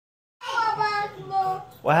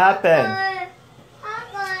What happened?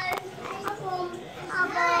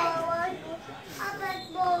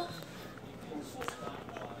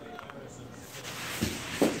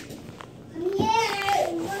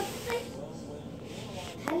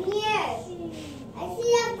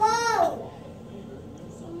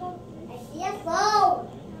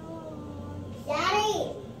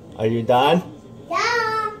 Are you done?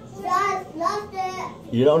 Yeah, lost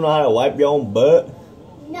it. You don't know how to wipe your own butt?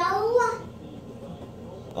 No.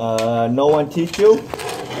 No one teach you?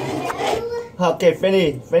 No. Okay,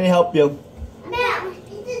 Finny help you. No,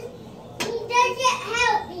 he doesn't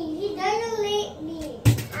help me. He doesn't let me.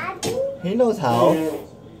 I do. He knows how. I do.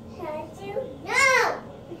 No.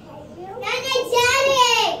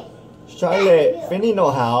 Daddy. Charlotte, Finny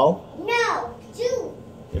know how. No. Do.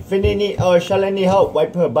 If Finny need or Charlotte need help,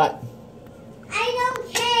 wipe her butt. I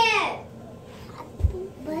don't care.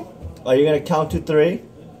 But Are you gonna count to 3?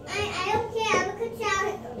 I don't care. I'm gonna tell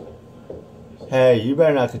him. Hey, you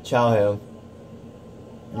better not ka-chow him.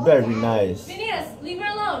 You better be nice. Phineas, leave her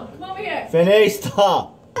alone. Come over here. Finny,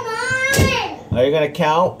 stop. Come on. Are you gonna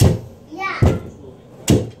count? Yeah. 1,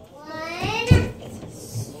 2,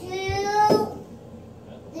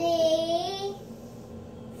 3,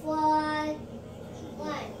 4,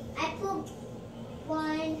 1. I put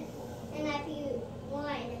 1 and I put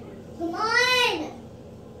 1. Come on!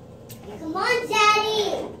 Come on, Daddy!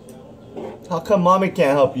 How come mommy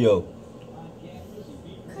can't help you?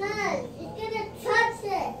 Cause it's gonna touch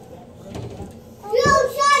it. You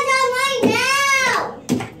shut up right now!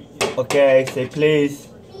 Okay, say please.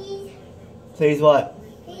 Please, Please what?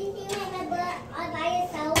 please do my butt all by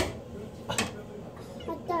yourself. I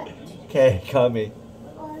thought. Okay, coming.